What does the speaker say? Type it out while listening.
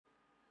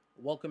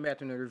Welcome back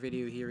to another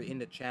video here in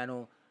the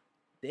channel.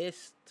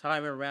 This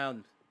time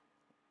around,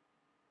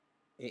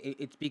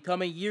 it's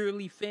become a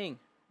yearly thing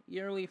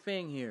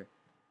here.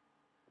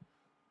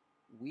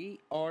 We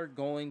are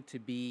going to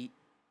be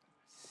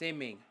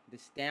simming the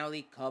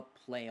Stanley Cup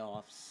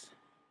playoffs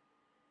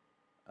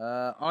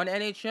on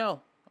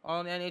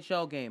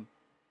NHL game.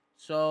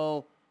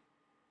 So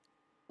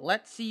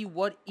let's see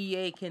what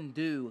EA can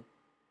do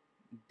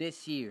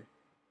this year.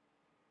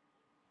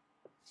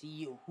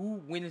 See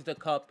who wins the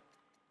cup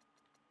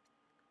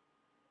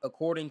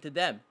according to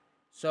them.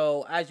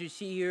 So as you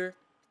see here,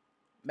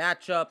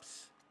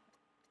 matchups,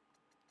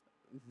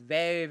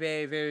 very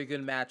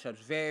good matchups,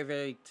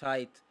 very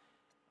tight.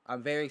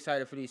 I'm very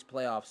excited for these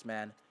playoffs,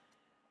 man.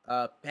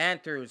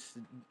 Panthers,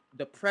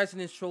 the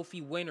President's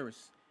Trophy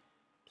winners,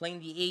 playing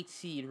the 8th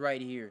seed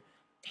right here.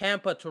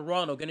 Tampa,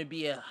 Toronto, gonna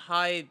be a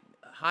high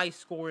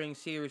scoring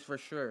series for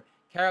sure.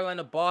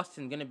 Carolina,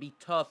 Boston, gonna be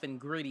tough and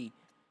gritty.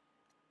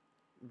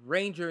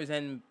 Rangers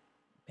and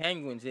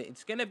Penguins,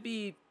 it's gonna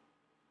be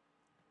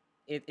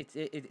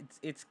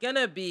it's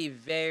gonna be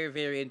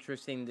very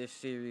interesting, this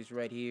series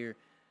right here.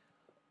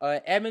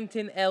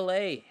 Edmonton,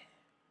 LA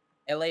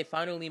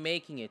finally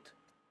making it.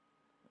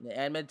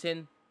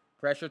 Edmonton,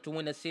 pressure to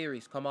win the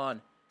series. Come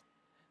on.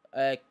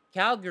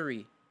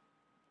 Calgary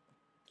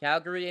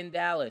and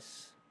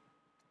Dallas.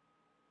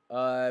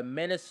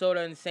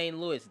 Minnesota and St.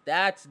 Louis.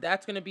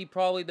 That's gonna be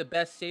probably the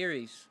best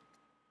series.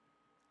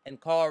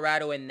 And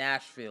Colorado and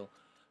Nashville.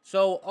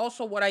 So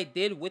also what I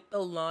did with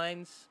the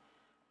lines,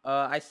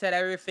 I set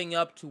everything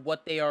up to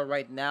what they are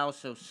right now.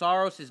 So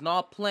Saros is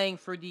not playing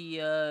for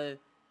he's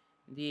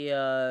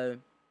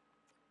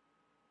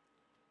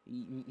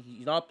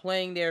not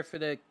playing there for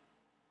the,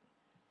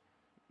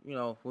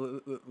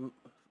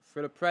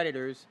 for the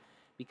Predators,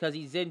 because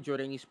he's injured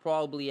and he's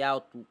probably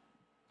out.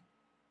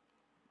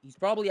 He's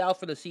probably out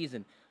for the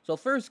season. So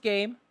first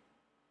game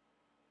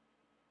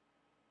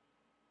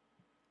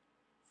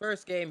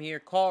here,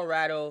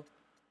 Colorado.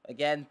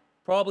 Again,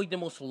 probably the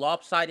most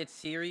lopsided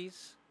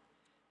series.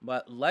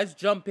 But let's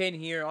jump in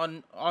here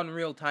on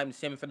real-time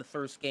sim for the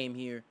first game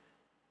here.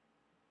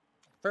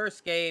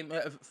 First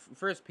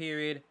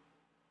period.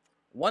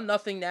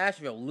 1-0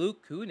 Nashville.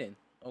 Luke Kunin.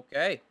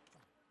 Okay.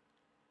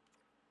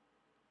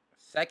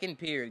 Second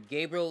period.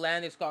 Gabriel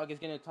Landeskog is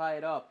going to tie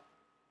it up.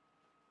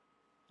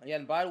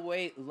 Again, by the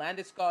way,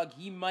 Landeskog,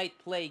 he might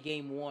play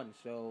game 1.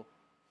 So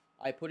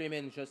I put him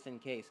in just in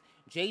case.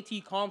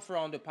 JT Compher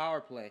on the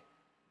power play.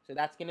 So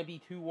that's going to be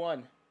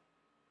 2-1.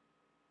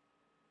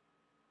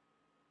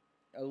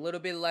 A little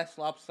bit less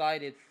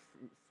lopsided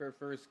for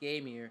first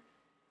game here.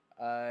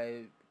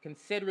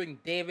 Considering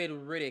David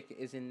Riddick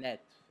is in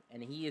net,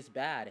 and he is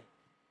bad.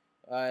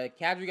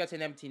 Kadri gets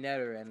an empty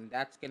netter, and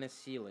that's going to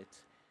seal it.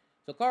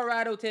 So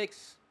Colorado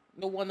takes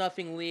the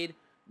 1-0 lead.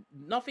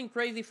 Nothing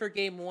crazy for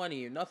game 1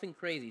 here. Nothing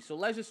crazy. So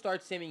let's just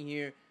start simming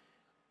here.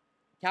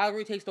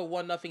 Calgary takes the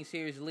 1-0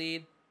 series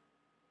lead.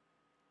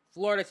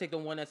 Florida takes the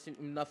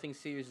 1-0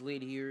 series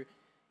lead here.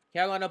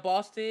 Carolina,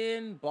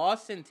 Boston.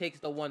 Boston takes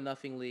the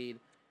 1-0 lead.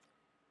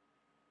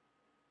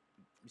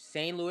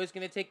 St. Louis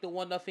going to take the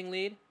 1-0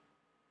 lead.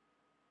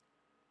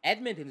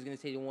 Edmonton is going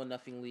to take the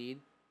 1-0 lead.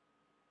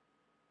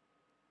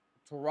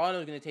 Toronto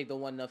is going to take the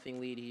 1-0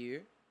 lead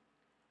here.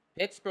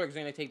 Pittsburgh is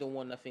going to take the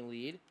 1-0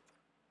 lead.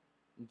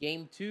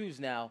 Game 2's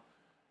now.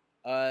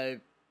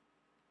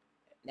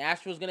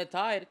 Nashville's going to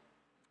tie it.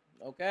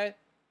 Okay.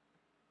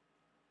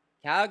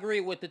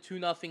 Calgary with the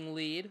 2-0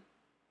 lead.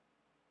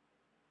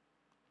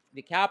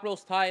 The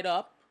Capitals tie it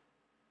up.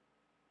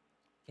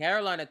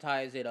 Carolina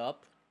ties it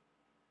up.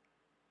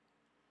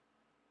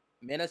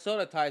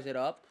 Minnesota ties it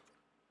up.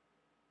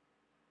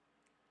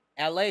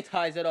 LA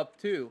ties it up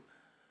too.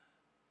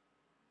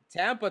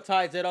 Tampa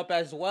ties it up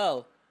as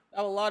well.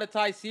 A lot of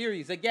tie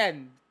series.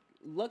 Again,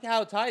 look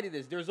how tight it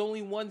is. There's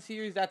only one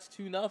series that's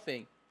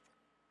 2-0.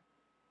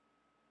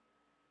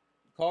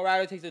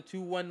 Colorado takes a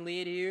 2-1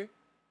 lead here.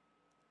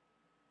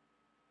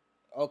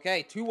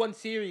 Okay, 2-1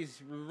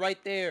 series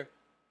right there.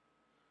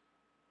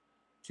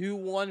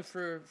 2-1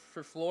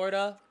 for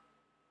Florida.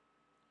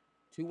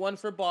 2-1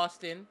 for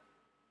Boston.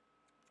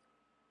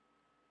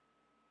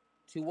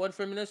 2-1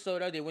 for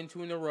Minnesota. They win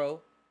 2 in a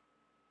row.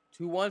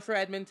 2-1 for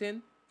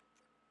Edmonton.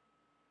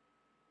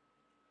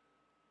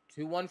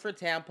 2-1 for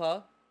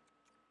Tampa.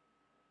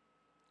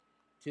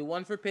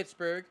 2-1 for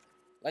Pittsburgh.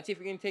 Let's see if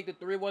we can take the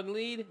 3-1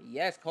 lead.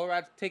 Yes,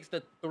 Colorado takes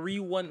the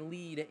 3-1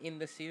 lead in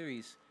the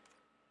series.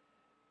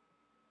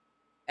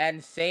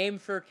 And same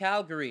for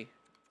Calgary.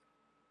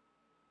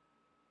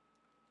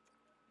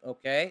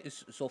 Okay,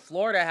 so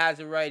Florida has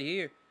it right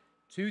here.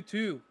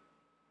 2-2.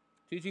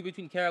 2-2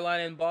 between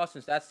Carolina and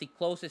Boston. So that's the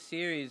closest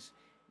series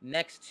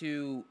next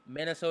to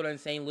Minnesota and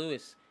St.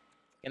 Louis.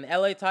 Can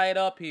LA tie it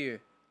up here?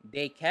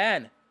 They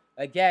can.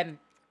 Again,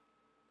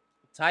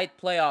 tight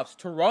playoffs.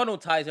 Toronto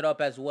ties it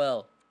up as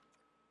well.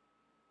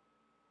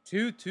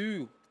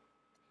 2-2.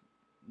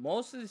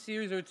 Most of the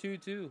series are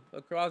 2-2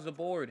 across the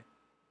board.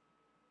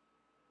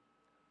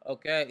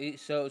 Okay,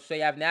 so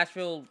you have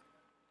Nashville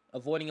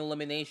avoiding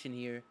elimination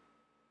here.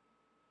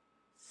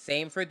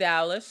 Same for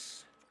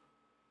Dallas.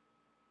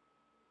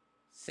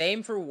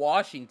 Same for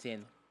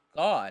Washington.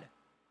 God.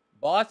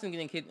 Boston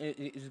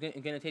is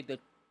gonna take the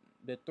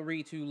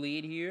 3-2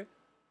 lead here.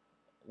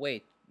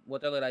 Wait,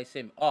 what the hell did I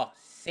say? Oh,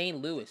 St.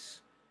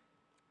 Louis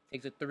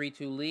takes a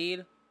 3-2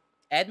 lead.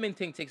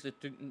 Edmonton takes the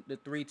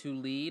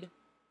 3-2 lead.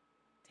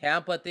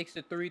 Tampa takes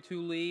the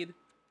 3-2 lead.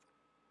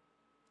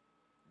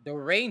 The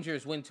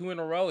Rangers win 2 in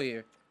a row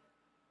here.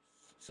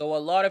 So a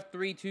lot of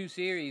 3-2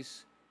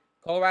 series.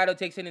 Colorado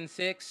takes it in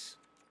 6.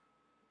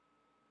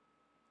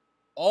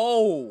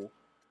 Oh,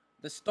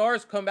 the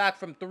Stars come back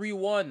from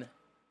 3-1.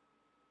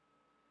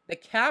 The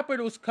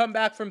Capitals come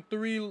back from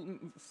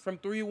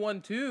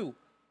 3-1 too.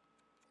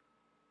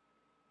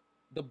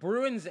 The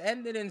Bruins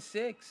ended in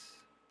 6.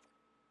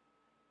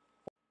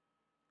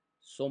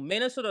 So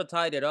Minnesota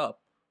tied it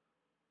up.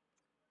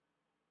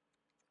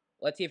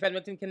 Let's see if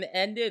Edmonton can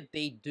end it.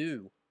 They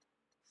do.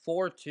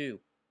 4-2.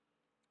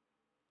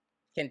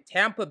 Can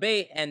Tampa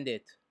Bay end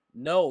it?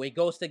 No, it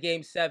goes to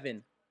Game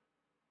 7.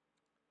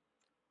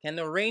 Can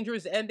the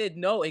Rangers end it?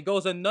 No, it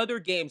goes another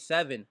Game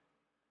 7.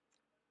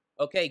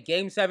 Okay,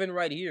 Game 7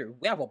 right here.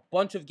 We have a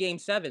bunch of Game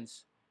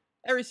 7s.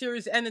 Every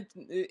series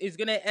is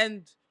going to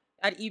end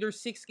at either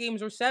 6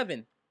 games or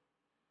 7.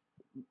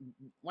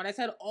 When I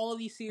said all of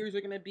these series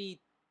are going to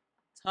be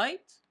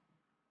tight,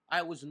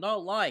 I was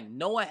not lying.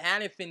 Noah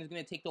Hannafin is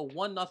going to take the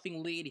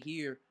 1-0 lead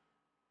here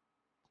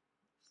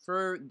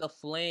for the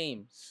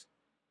Flames.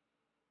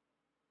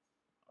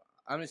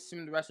 I'm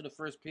assuming the rest of the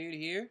first period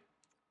here.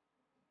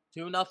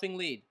 2-0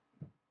 lead.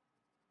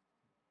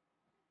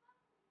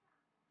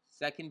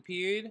 Second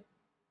period,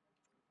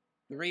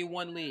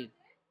 3-1 lead.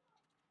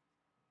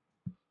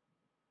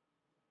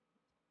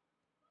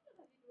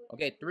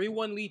 Okay,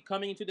 3-1 lead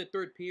coming into the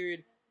third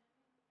period.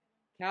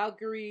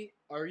 Calgary,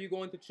 are you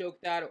going to choke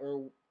that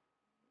or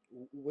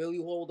will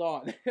you hold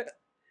on?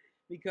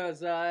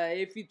 Because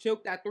if you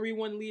choke that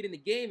 3-1 lead in the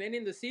game and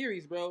in the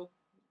series, bro,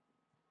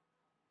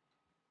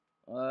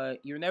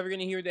 you're never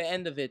going to hear the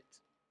end of it.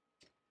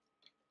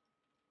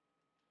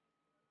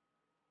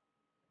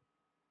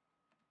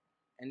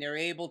 And they're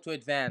able to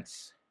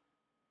advance.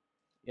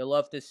 You'll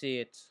love to see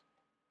it.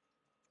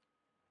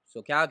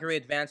 So Calgary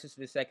advances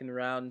to the second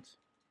round.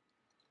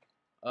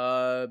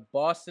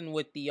 Boston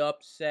with the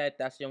upset.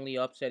 That's the only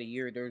upset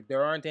here.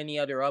 There aren't any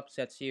other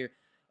upsets here.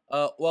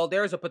 Well,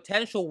 there's a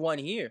potential one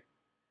here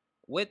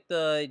with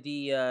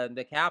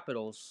the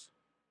Capitals.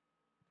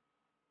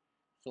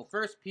 So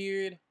first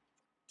period,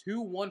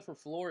 2-1 for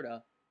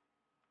Florida.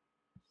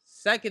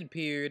 Second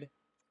period,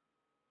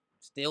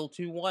 still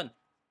 2-1.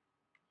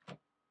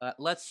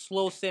 Let's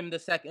slow sim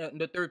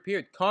the third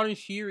period. Connor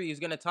Sheary is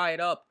gonna tie it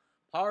up.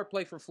 Power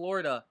play for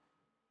Florida.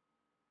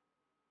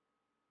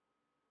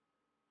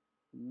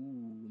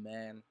 Ooh,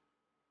 man.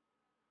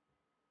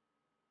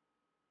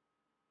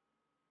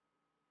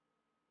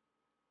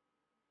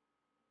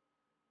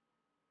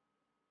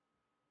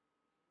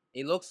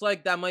 It looks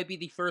like that might be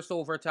the first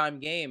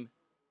overtime game.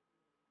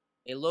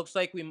 It looks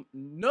like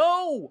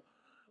no.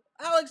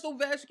 Alex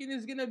Ovechkin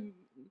is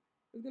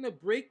gonna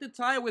break the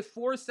tie with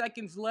 4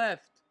 seconds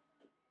left,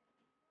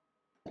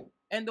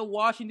 and the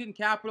Washington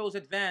Capitals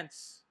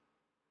advance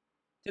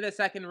to the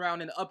second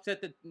round and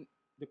upset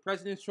the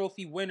President's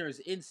Trophy winners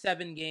in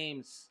 7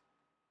 games.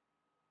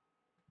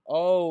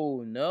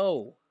 Oh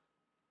no,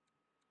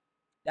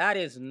 that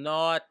is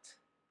not.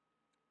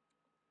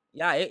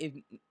 Yeah,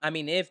 I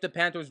mean, if the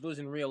Panthers lose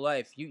in real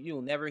life,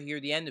 you'll never hear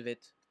the end of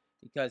it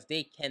because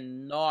they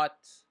cannot.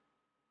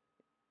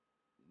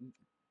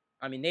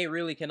 I mean, they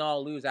really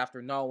cannot lose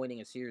after not winning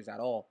a series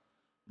at all.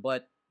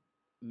 But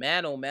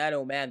man, oh man,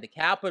 oh man, the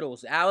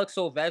Capitals, Alex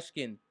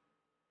Ovechkin,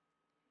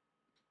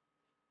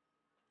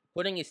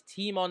 putting his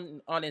team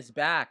on his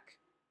back.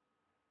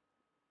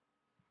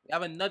 We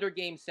have another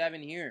Game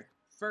 7 here.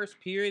 First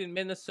period in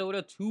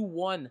Minnesota,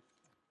 2-1.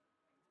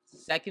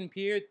 Second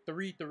period,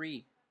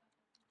 3-3.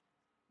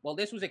 Well,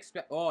 this was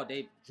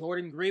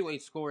Jordan Greenway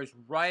scores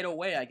right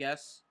away, I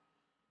guess.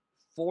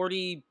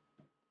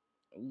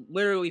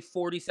 Literally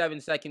 47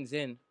 seconds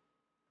in.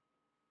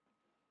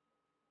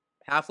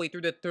 Halfway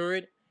through the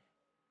third,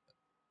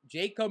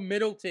 Jacob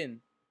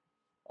Middleton.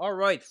 All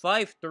right,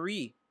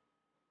 5-3.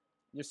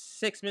 You're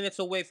 6 minutes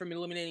away from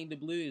eliminating the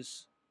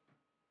Blues.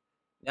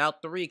 Now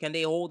 3. Can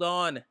they hold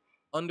on?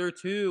 Under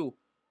 2.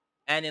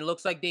 And it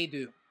looks like they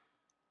do.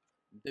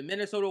 The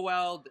Minnesota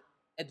Wild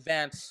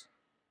advance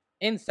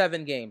in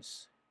 7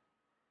 games.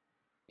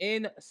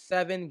 In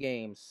 7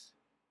 games.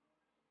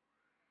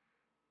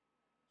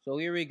 So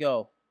here we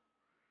go.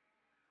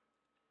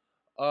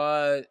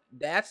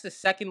 That's the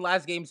second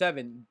last Game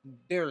 7.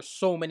 There are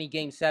so many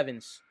Game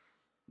 7s.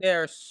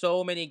 There are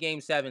so many Game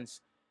 7s.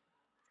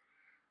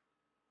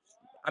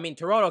 I mean,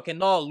 Toronto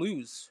cannot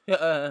lose.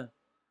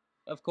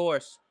 Of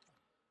course.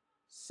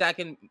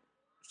 Second.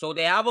 So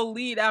they have a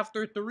lead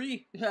after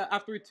 3.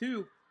 After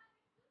 2.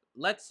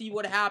 Let's see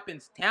what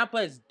happens. Tampa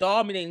is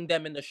dominating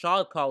them in the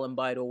shot column,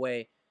 by the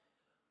way.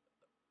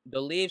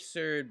 The Leafs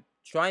are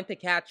trying to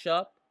catch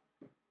up.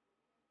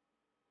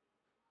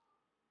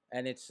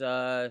 And it's,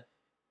 oh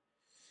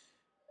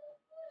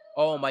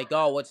my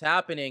god, what's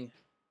happening?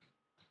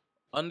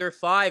 Under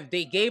 5.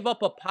 They gave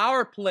up a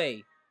power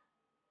play.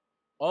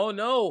 Oh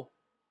no.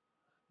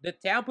 The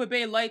Tampa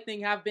Bay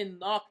Lightning have been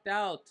knocked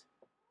out.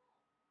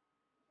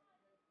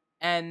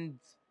 And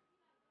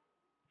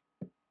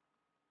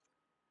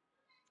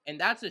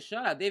that's a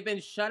shutout. They've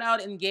been shut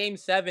out in Game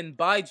 7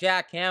 by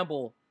Jack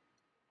Campbell.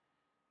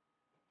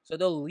 So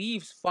the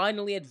Leafs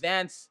finally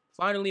advance,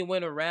 finally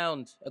win a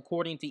round,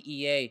 according to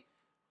EA.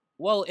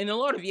 Well, in a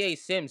lot of EA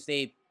sims,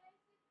 they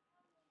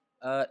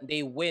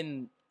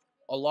win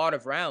a lot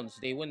of rounds.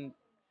 They win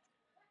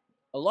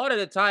a lot of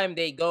the time.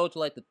 They go to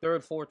like the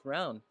third, fourth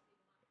round.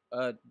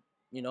 Uh,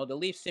 the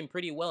Leafs sim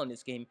pretty well in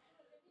this game.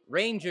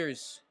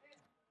 Rangers,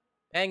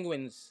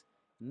 Penguins,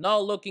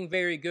 not looking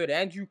very good.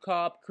 Andrew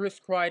Copp,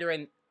 Chris Kreider,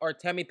 and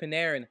Artemi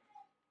Panarin,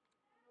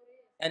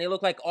 and they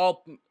look like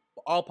all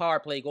power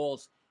play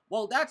goals.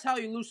 Well, that's how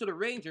you lose to the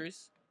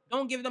Rangers.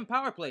 Don't give them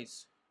power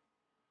plays.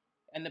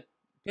 And the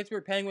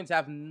Pittsburgh Penguins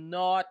have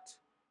not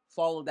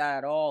followed that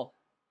at all.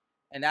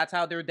 And that's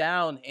how they're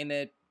down in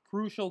a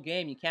crucial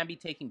game. You can't be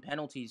taking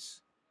penalties.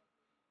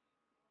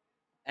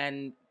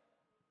 And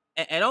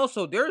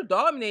also they're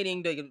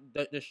dominating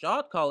the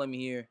shot column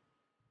here.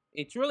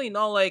 It's really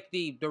not like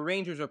the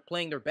Rangers are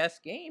playing their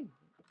best game.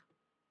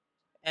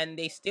 And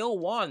they still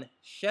won.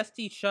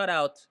 Shesty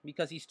shutout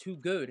because he's too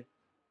good.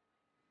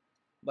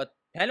 But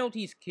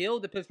penalties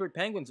killed the Pittsburgh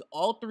Penguins.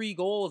 All 3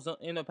 goals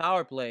in a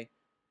power play.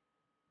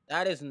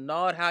 That is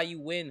not how you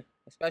win,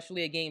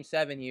 especially a Game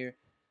 7 here.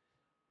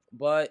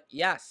 But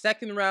yeah,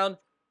 second round.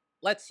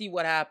 Let's see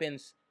what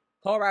happens.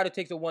 Colorado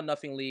takes a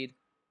 1-0 lead.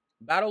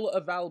 Battle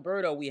of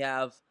Alberta, we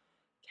have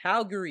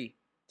Calgary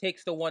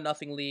takes the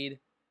 1-0 lead.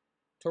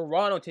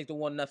 Toronto takes the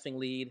 1-0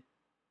 lead.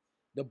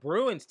 The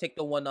Bruins take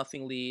the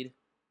 1-0 lead.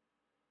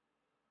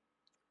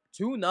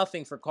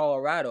 2-0 for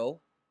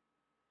Colorado.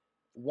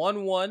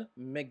 1-1.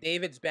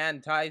 McDavid's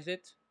band ties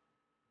it.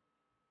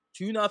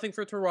 2-0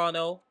 for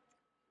Toronto.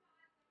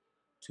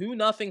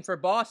 2-0 for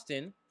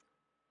Boston.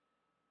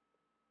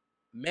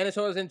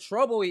 Minnesota's in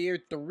trouble here.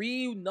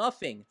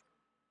 3-0.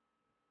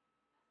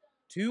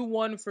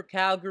 2-1 for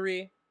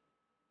Calgary.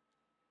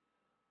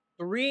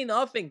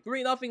 3-0.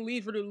 3-0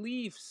 lead for the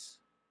Leafs.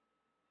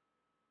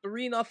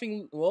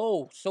 3-0.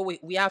 Whoa. So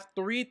we have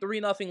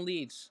 3-0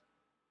 leads.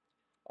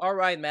 All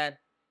right, man.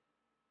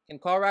 Can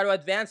Colorado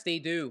advance? They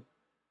do.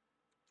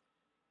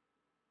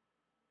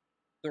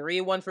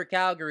 3-1 for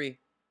Calgary.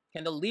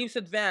 Can the Leafs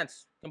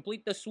advance?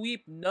 Complete the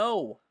sweep?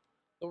 No.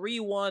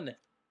 3-1.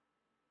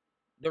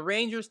 The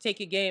Rangers take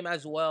a game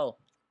as well.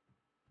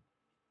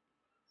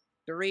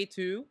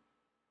 3-2.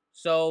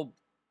 So,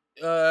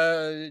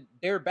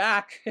 they're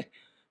back.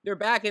 They're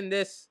back in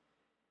this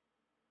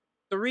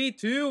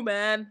 3-2,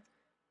 man.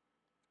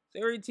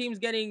 So every team's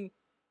getting...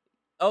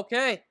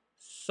 Okay.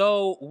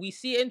 So, we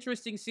see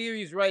interesting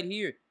series right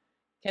here.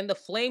 Can the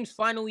Flames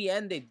finally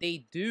end it?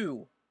 They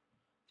do.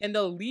 Can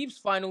the Leafs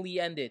finally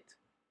end it?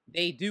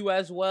 They do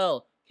as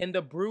well. Can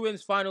the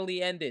Bruins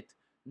finally end it?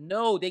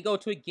 No, they go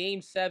to a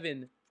Game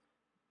 7.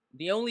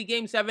 The only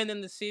Game 7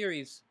 in the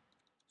series.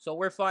 So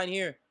we're fine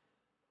here.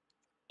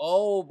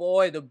 Oh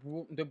boy,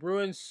 the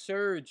Bruins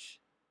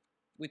surge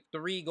with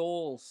 3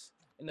 goals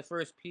in the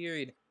first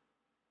period.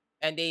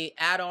 And they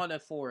add on a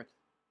 4th.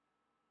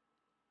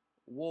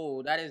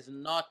 Whoa, that is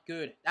not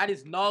good. That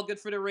is not good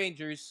for the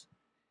Rangers.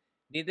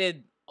 They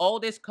did all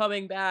this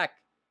coming back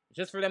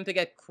just for them to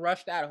get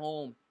crushed at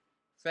home.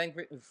 Frank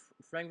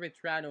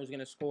Vitrano is going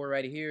to score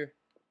right here.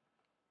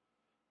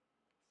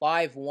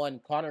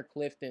 5-1, Connor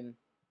Clifton.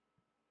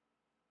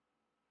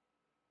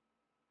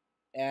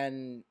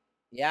 And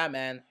yeah,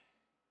 man.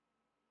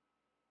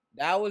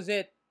 That was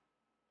it.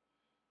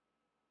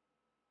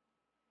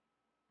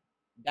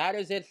 That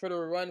is it for the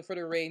run for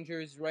the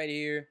Rangers right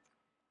here.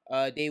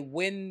 They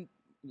win.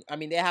 I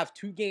mean, they have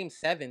 2 Game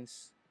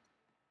 7s.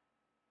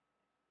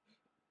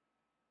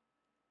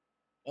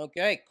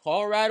 Okay,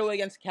 Colorado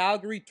against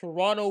Calgary,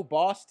 Toronto,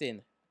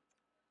 Boston.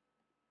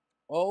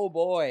 Oh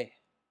boy.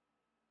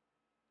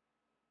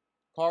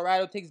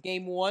 Colorado takes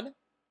Game 1.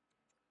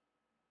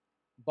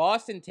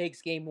 Boston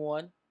takes Game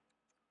 1.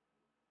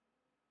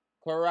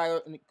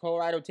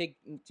 Colorado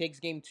takes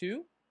Game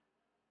 2.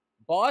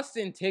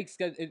 Boston takes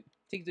a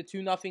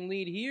 2-0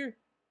 lead here.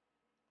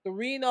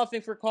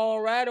 3-0 for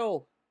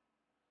Colorado.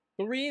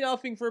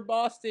 3-0 for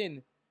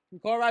Boston. Can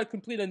Colorado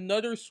complete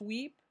another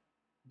sweep?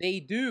 They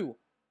do.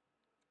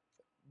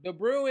 The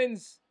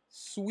Bruins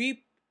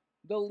sweep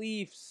the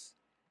Leafs.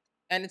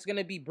 And it's going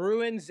to be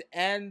Bruins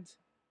and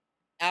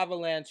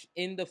Avalanche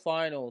in the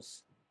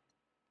finals.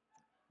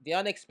 The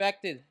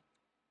unexpected.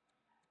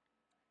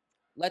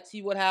 Let's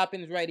see what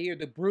happens right here.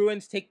 The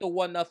Bruins take the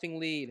 1-0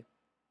 lead.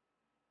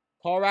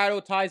 Colorado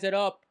ties it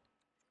up.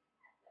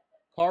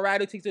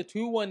 Colorado takes a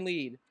 2-1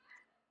 lead.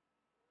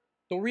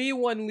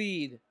 3-1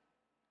 lead.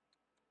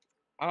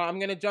 I'm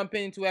going to jump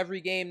into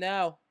every game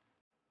now.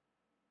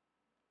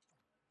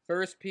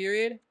 First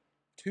period,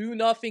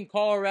 2-0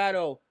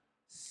 Colorado.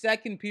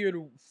 Second period,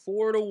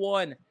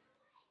 4-1.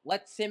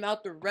 Let's sim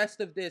out the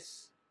rest of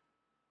this.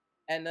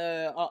 And,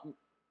 I'm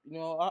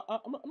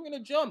going to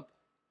jump.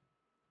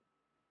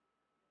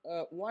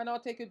 Why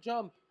not take a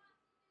jump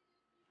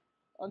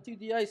onto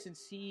the ice and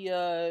see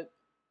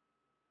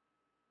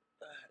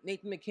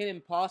Nathan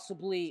McKinnon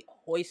possibly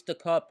hoist the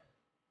cup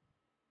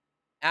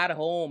at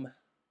home?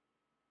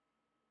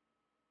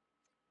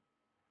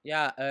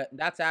 Yeah,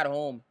 that's at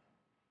home.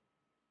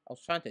 I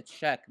was trying to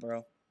check,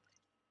 bro.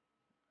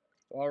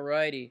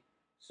 Alrighty.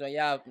 So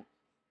yeah,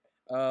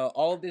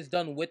 all of this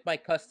done with my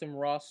custom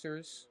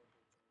rosters.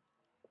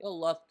 You'll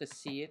love to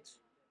see it.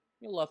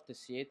 You'll love to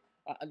see it.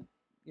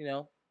 You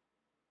know.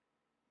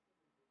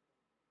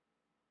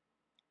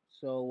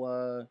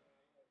 So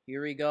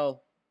here we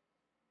go.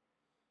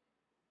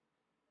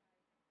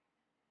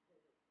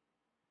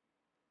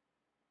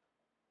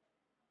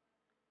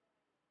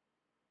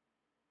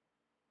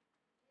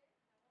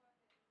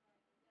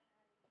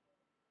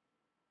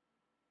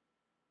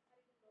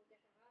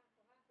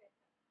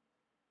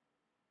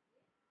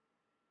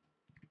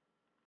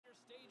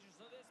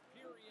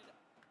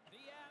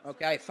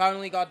 Okay, I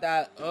finally got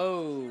that.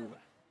 Oh,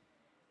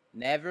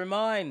 never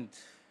mind.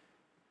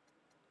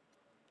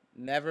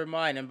 Never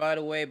mind. And by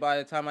the way, by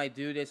the time I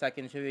do this, I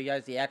can show you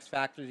guys the X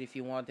factors if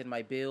you want in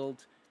my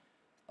build.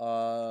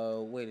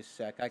 Wait a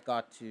sec. I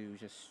got to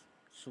just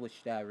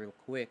switch that real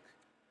quick.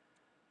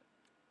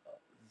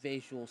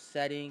 Visual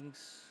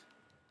settings.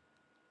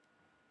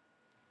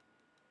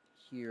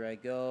 Here I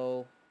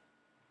go.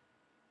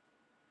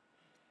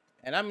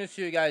 And I'm going to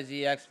show you guys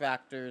the X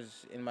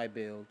factors in my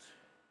build.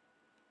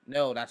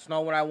 No, that's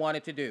not what I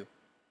wanted to do.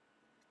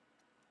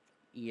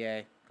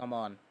 EA, come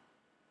on.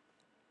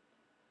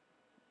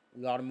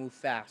 We gotta move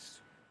fast.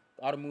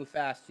 Gotta move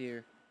fast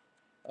here.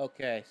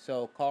 Okay,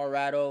 so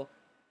Colorado.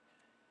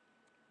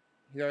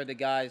 Here are the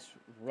guys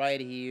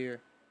right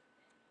here.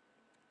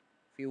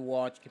 If you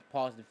want, you can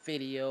pause the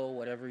video,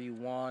 whatever you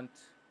want.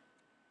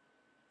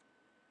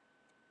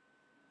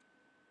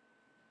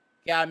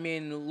 Yeah, I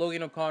mean,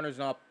 Logan O'Connor's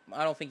not.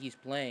 I don't think he's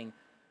playing.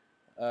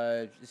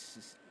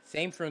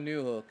 Same for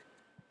Newhook,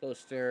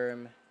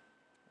 Sturm,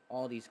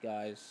 all these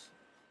guys.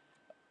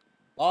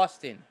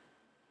 Boston,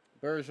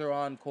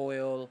 Bergeron,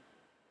 Coyle,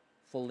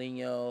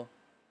 Foligno,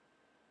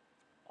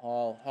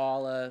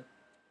 Holla,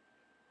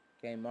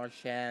 okay,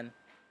 Marchand,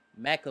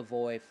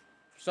 McAvoy.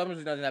 For some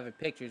reason, doesn't have a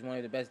picture. He's one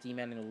of the best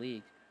D-men in the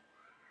league.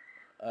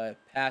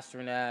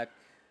 Pasternak,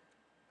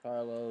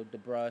 Carlo,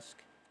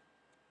 DeBrusque.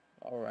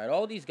 All right,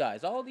 all these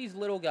guys, all these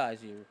little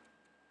guys here,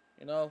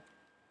 you know,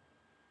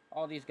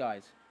 all these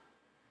guys.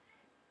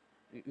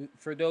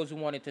 For those who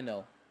wanted to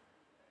know.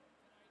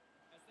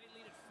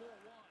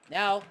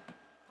 Now,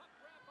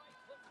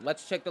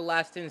 let's check the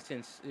last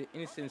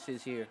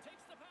instances here.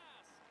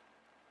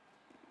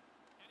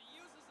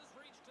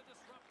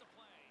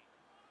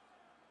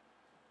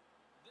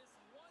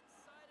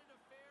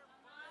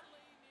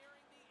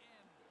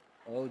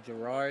 Oh,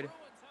 Gerard.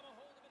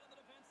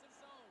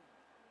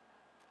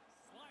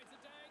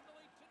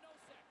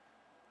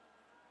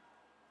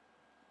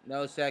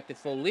 No sec to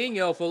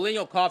Foligno.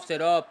 Foligno coughs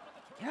it up.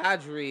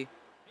 Kadri.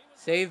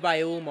 Saved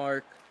by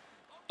Ulmark.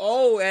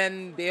 Oh,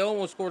 and they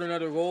almost scored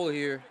another goal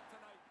here.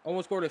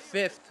 Almost scored a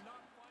fifth.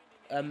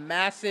 A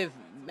massive,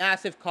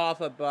 massive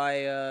cough up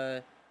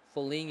by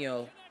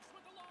Foligno.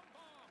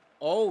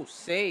 Oh,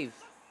 save.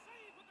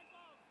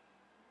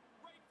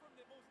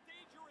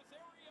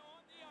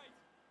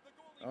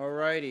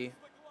 Alrighty.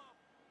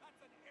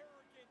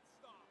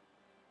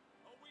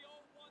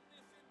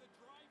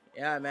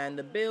 Yeah, man,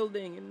 the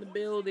building, in the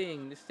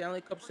building. The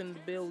Stanley Cup's in the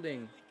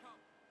building.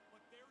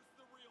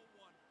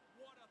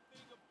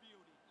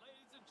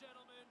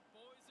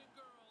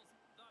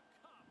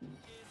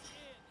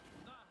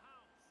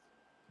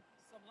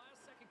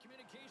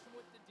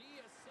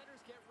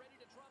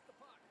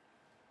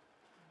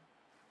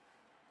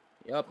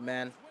 Yup,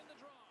 man.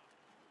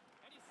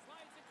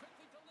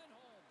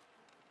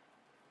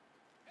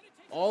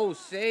 Oh,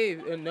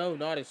 save. No,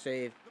 not a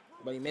save.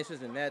 But he misses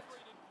the net.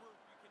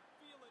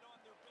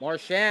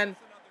 Marchand.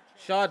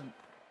 Shot.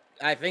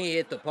 I think he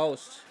hit the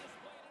post.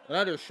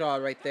 Another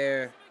shot right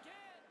there.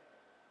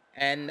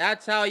 And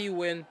that's how you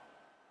win.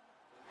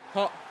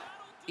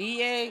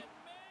 EA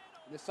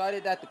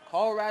decided that the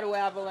Colorado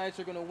Avalanche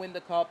are going to win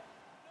the cup.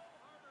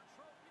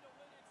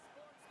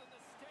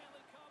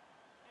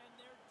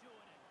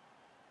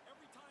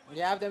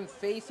 You have them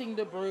facing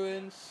the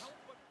Bruins.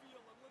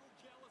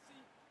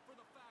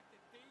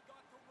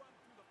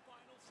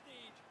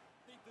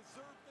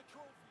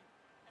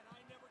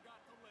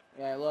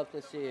 Yeah, I love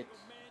to see it.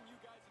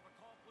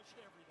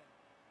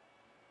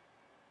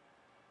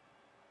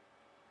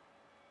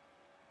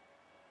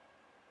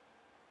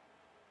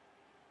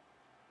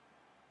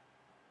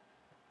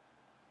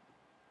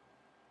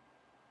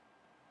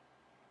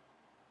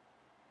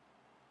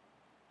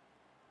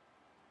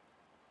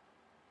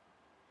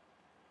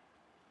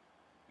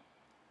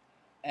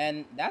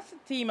 And that's the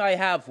team I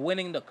have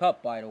winning the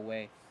cup, by the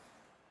way.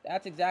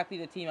 That's exactly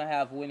the team I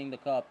have winning the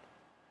cup.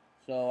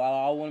 So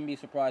I wouldn't be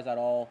surprised at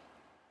all.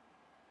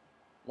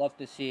 Love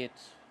to see it.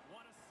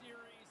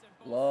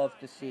 Love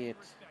to see it.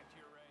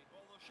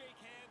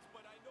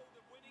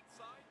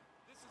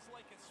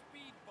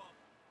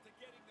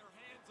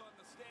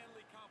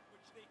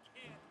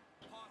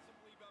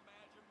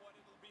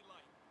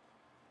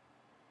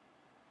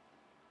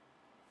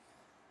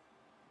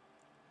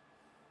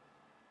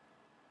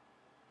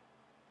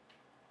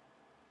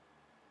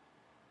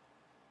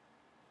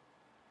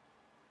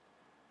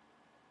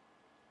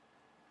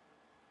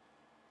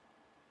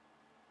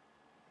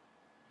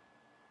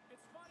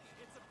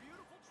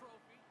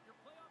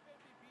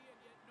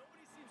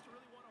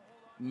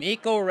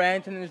 Mikko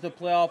Rantanen is the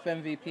playoff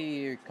MVP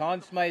here.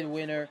 Conn Smythe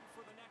winner.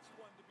 For the next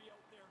one to be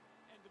out there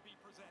and to be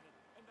presented.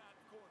 And that,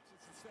 of course, is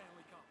the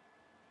Stanley Cup.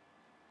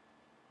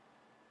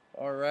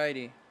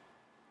 Alrighty.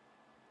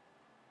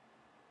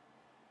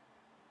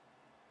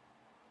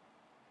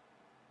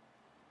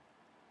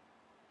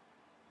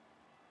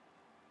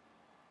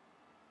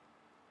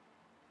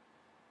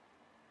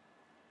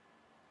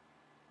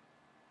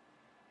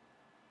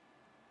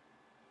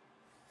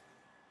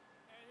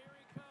 And here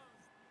he comes.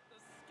 The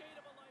skate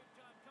of a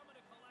lifetime coming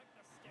to collect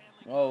the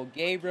Stanley Cup. Oh,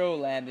 Gabriel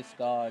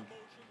Landeskog.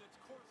 Emotion that's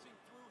coursing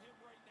through him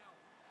right now.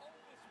 All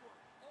this work,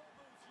 all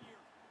those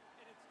years,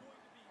 and it's going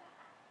to be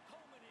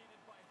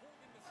culminated by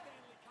holding the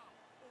Stanley Cup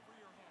over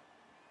your head.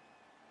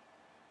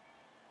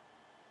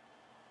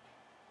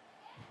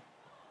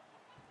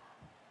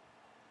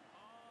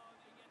 Oh,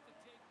 they get to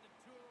take the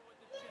tour with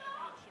the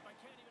championship. I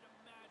can't even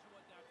imagine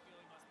what that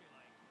feeling must be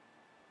like.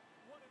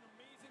 What an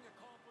amazing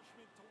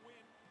accomplishment to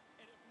win,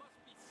 and it must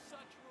be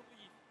such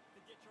relief to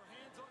get your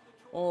hands on the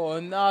trophy. Oh,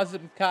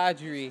 Nazem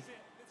Kadri.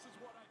 This is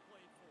what I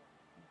played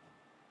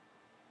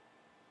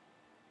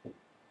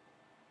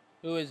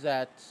for. Who is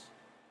that?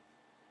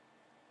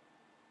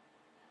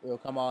 Oh,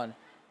 come on.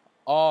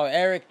 Oh,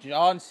 Eric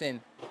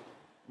Johnson.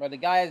 But the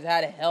guy has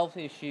had health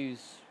issues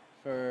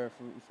for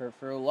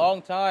a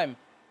long time.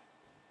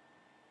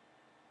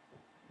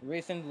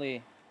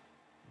 Recently.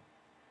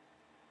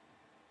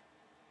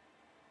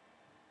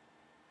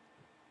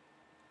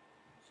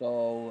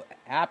 So,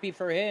 happy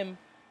for him.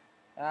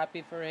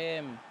 Happy for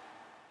him.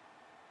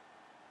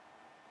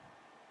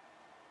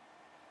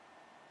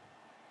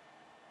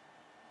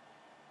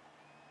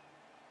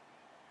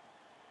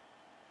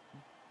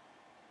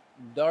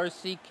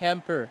 Darcy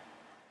Kemper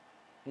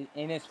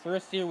in his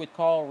first year with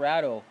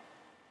Colorado.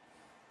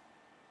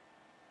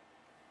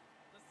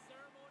 The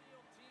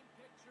ceremonial team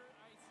picture,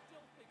 I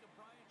still think of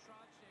Brian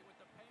Trottier with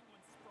the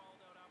Penguins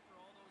sprawled out after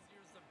all those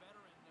years as a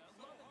veteran.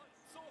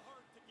 So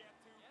hard to get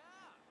to.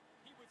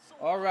 Yeah. He was so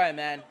Alright,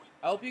 man.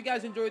 I hope you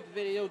guys enjoyed the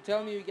video.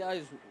 Tell me, you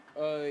guys,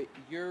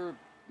 your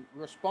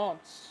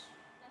response.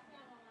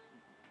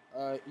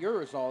 Your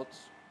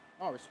results.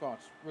 Not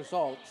response.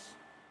 Results.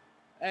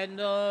 And,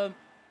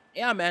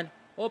 yeah, man.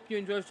 Hope you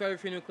enjoyed. Sorry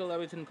if you're new, click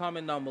everything,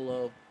 comment down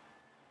below.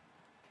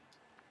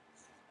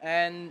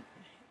 And,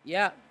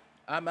 yeah,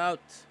 I'm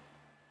out.